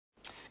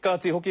Ka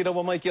te hoki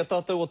rawa mai ki a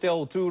tātou o te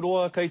ao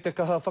tūroa, kei te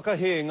kaha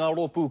whakahe ngā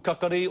rōpū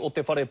kakari o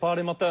te whare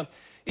pāremata,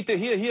 i te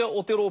hia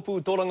o te rōpū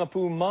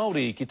tōrangapū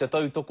Māori ki te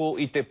tautoko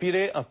i te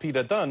pire a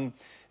Pira Dan,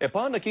 e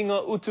pāna ki ngā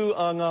utu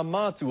a ngā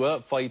mātua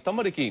whai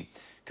tamariki.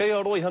 Kei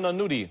a Roihana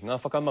Nuri, ngā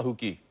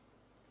whakamahuki.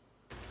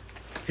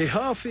 He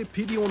hawhe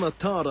piri ona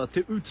tāra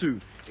te utu,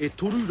 e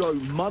torurau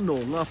mano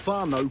ngā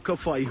whānau ka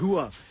whai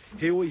hua.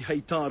 He oi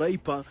hei tā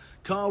reipa,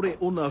 kaore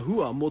ona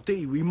hua mo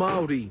te iwi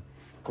Māori.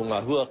 Ko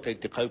ngā hua kei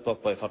te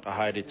kaupapa e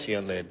whakahaere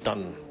tiana e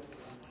Dan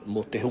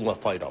mo te hunga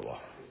whairawa.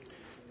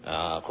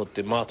 Ko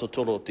te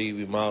mātotoro o te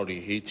iwi Māori,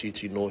 he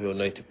titi noheo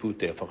nei te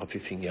pūte e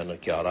whakawhiwhingi ana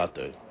ki a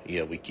rātou,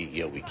 ia wiki,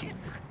 ia wiki.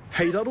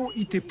 Hei raro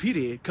i te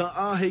pire, ka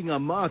āhei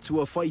ngā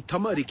mātua whai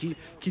tamariki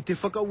ki te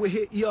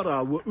whakawehe i a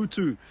rāua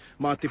utu.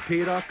 Mā te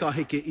pērā ka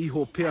heke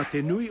iho pea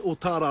te nui o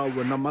tā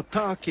rāua na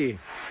matāke.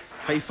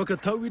 Hei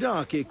whakatauira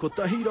ake ko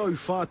tahirau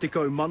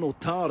whātekau mano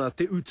tāra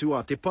te utu a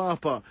te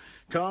pāpa.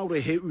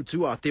 Kāore he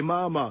utu a te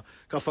māma,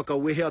 ka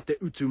whakawehea te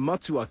utu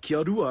matua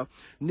kia rua,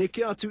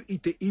 neke atu i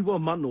te iwa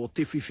mano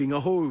te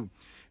whiwhinga hou.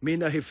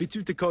 Mēnā he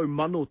whitu te kau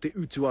mano te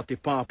utu a te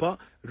pāpa,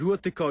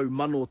 rua te kau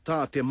mano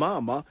tā te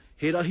māma,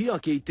 he rahi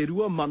ake i te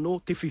rua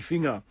mano te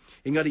whiwhinga.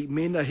 Engari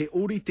mēnā he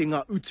ori te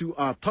ngā utu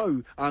a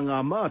tau a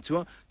ngā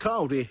mātua,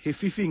 kāore he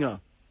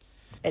whiwhinga.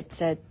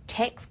 It's a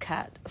tax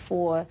cut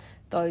for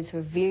those who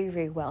are very,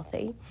 very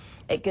wealthy.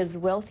 It gives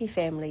wealthy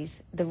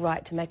families the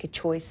right to make a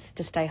choice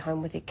to stay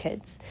home with their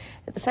kids.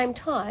 At the same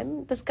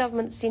time, this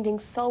government is sending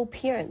sole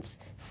parents,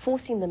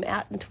 forcing them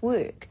out into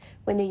work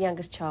when their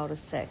youngest child is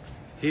 6.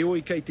 He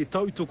oi kei te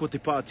tautoko te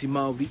Pāti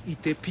Māori i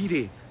te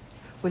pire.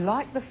 We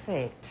like the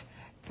fact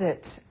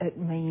that it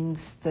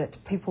means that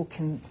people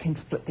can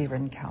split their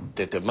income.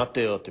 Te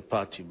mate o te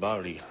Pāti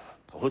Māori,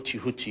 ka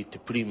huti te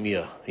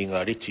premier i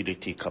ngā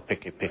reti ka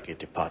peke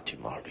te Pāti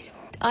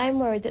Māori. I am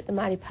worried that the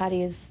Maori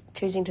Party is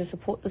choosing to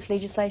support this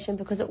legislation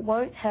because it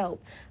won't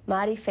help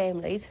Māori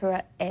families who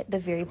are at the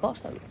very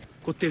bottom.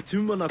 Ko te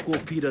tūmana ko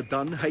Pira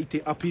Dan, hei te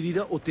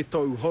apirira o te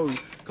tau hou,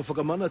 ka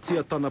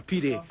whakamanatia tana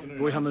pire,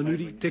 Roihana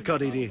Nuri, te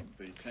Karere.